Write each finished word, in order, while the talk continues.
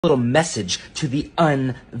little message to the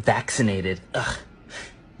unvaccinated. Ugh.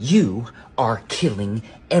 You are killing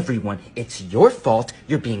everyone. It's your fault.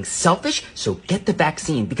 You're being selfish, so get the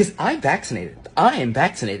vaccine because I'm vaccinated. I am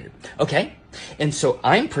vaccinated, okay? And so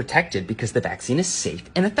I'm protected because the vaccine is safe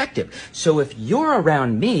and effective. So if you're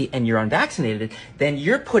around me and you're unvaccinated, then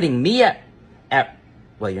you're putting me at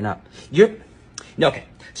well, you're not. Okay.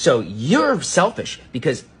 So you're selfish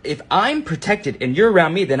because if I'm protected and you're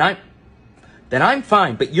around me, then I'm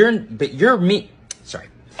fine. But you're me. Sorry.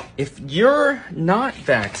 If you're not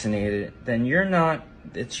vaccinated, then you're not.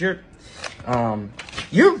 You're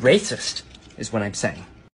racist, is what I'm saying.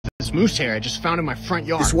 This moose hair I just found in my front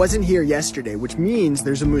yard. This wasn't here yesterday, which means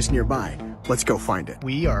there's a moose nearby. Let's go find it.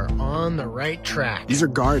 We are on the right track. These are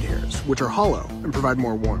guard hairs, which are hollow and provide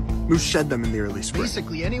more warmth. Moose shed them in the early spring.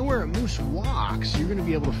 Basically, anywhere a moose walks, you're going to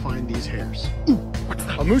be able to find these hairs. Ooh, what's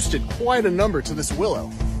that? A moose did quite a number to this willow,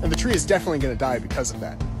 and the tree is definitely going to die because of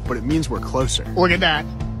that. But it means we're closer. Look at that.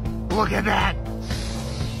 Look at that.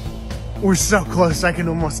 We're so close, I can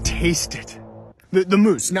almost taste it. The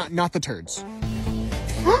moose, not the turds.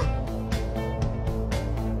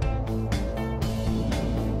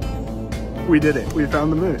 We did it. We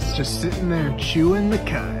found the moose. Just sitting there chewing the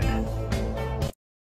cud.